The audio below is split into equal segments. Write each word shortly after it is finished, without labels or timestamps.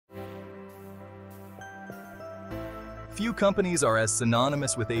Few companies are as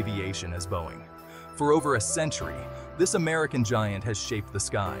synonymous with aviation as Boeing. For over a century, this American giant has shaped the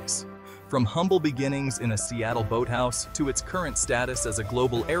skies. From humble beginnings in a Seattle boathouse to its current status as a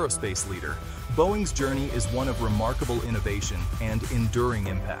global aerospace leader, Boeing's journey is one of remarkable innovation and enduring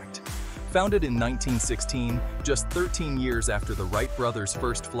impact. Founded in 1916, just 13 years after the Wright brothers'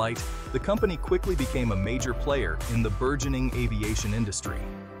 first flight, the company quickly became a major player in the burgeoning aviation industry.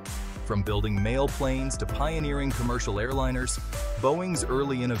 From building mail planes to pioneering commercial airliners, Boeing's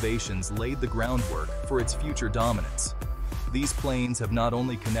early innovations laid the groundwork for its future dominance. These planes have not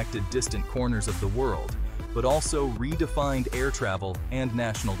only connected distant corners of the world, but also redefined air travel and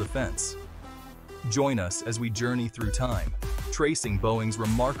national defense. Join us as we journey through time, tracing Boeing's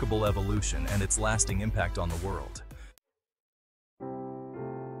remarkable evolution and its lasting impact on the world.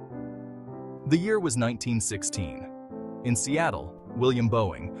 The year was 1916. In Seattle, William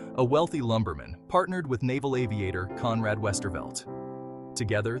Boeing, a wealthy lumberman, partnered with naval aviator Conrad Westervelt.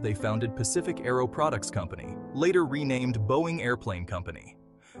 Together, they founded Pacific Aero Products Company, later renamed Boeing Airplane Company.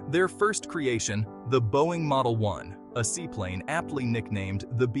 Their first creation, the Boeing Model 1, a seaplane aptly nicknamed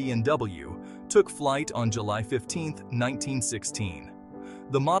the B&W, took flight on July 15, 1916.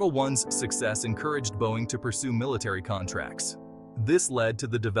 The Model 1's success encouraged Boeing to pursue military contracts. This led to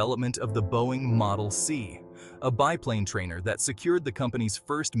the development of the Boeing Model C, a biplane trainer that secured the company's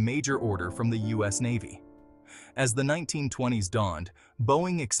first major order from the U.S. Navy. As the 1920s dawned,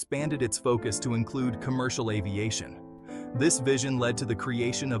 Boeing expanded its focus to include commercial aviation. This vision led to the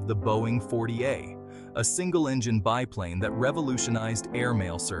creation of the Boeing 40A, a single-engine biplane that revolutionized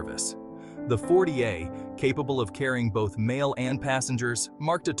airmail service. The 40A, capable of carrying both mail and passengers,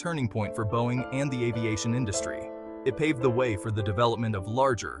 marked a turning point for Boeing and the aviation industry. It paved the way for the development of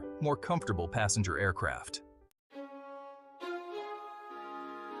larger, more comfortable passenger aircraft.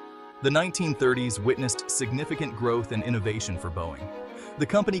 The 1930s witnessed significant growth and innovation for Boeing. The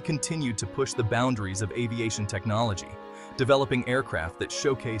company continued to push the boundaries of aviation technology, developing aircraft that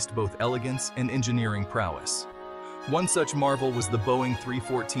showcased both elegance and engineering prowess. One such marvel was the Boeing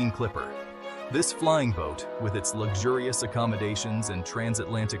 314 Clipper. This flying boat, with its luxurious accommodations and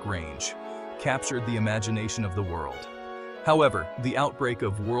transatlantic range, captured the imagination of the world. However, the outbreak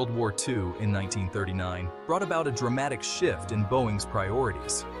of World War II in 1939 brought about a dramatic shift in Boeing's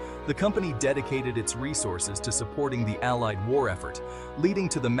priorities. The company dedicated its resources to supporting the Allied war effort, leading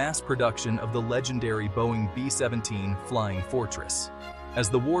to the mass production of the legendary Boeing B-17 Flying Fortress.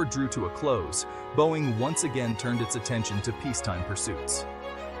 As the war drew to a close, Boeing once again turned its attention to peacetime pursuits.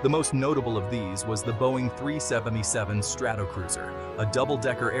 The most notable of these was the Boeing 377 Stratocruiser, a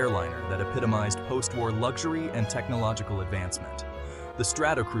double-decker airliner that epitomized post-war luxury and technological advancement. The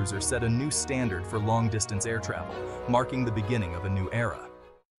Stratocruiser set a new standard for long-distance air travel, marking the beginning of a new era.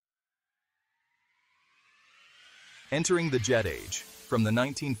 Entering the jet age, from the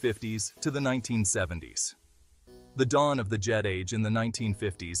 1950s to the 1970s. The dawn of the jet age in the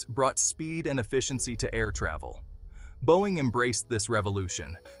 1950s brought speed and efficiency to air travel. Boeing embraced this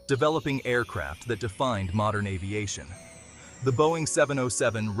revolution, developing aircraft that defined modern aviation. The Boeing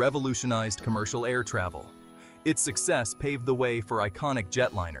 707 revolutionized commercial air travel. Its success paved the way for iconic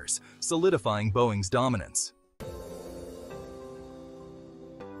jetliners, solidifying Boeing's dominance.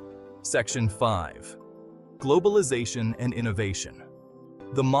 Section 5. Globalization and innovation.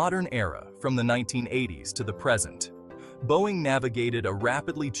 The modern era, from the 1980s to the present. Boeing navigated a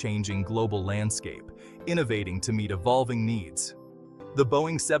rapidly changing global landscape, innovating to meet evolving needs. The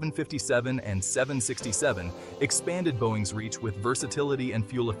Boeing 757 and 767 expanded Boeing's reach with versatility and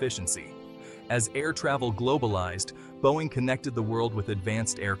fuel efficiency. As air travel globalized, Boeing connected the world with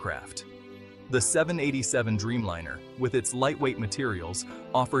advanced aircraft. The 787 Dreamliner, with its lightweight materials,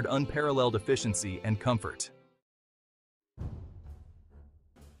 offered unparalleled efficiency and comfort.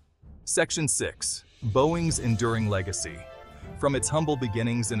 Section 6. Boeing's enduring legacy. From its humble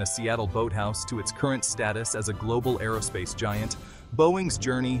beginnings in a Seattle boathouse to its current status as a global aerospace giant, Boeing's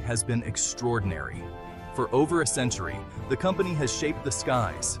journey has been extraordinary. For over a century, the company has shaped the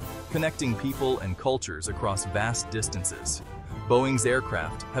skies, connecting people and cultures across vast distances. Boeing's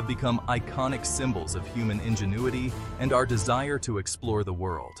aircraft have become iconic symbols of human ingenuity and our desire to explore the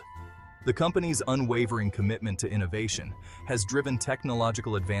world. The company's unwavering commitment to innovation has driven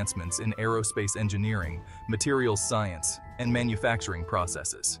technological advancements in aerospace engineering, materials science, and manufacturing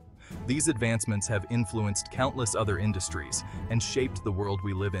processes. These advancements have influenced countless other industries and shaped the world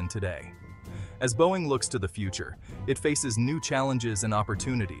we live in today. As Boeing looks to the future, it faces new challenges and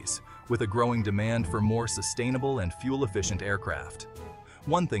opportunities, with a growing demand for more sustainable and fuel-efficient aircraft.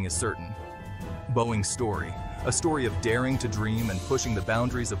 One thing is certain: Boeing's story, a story of daring to dream and pushing the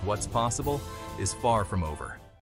boundaries of what's possible, is far from over.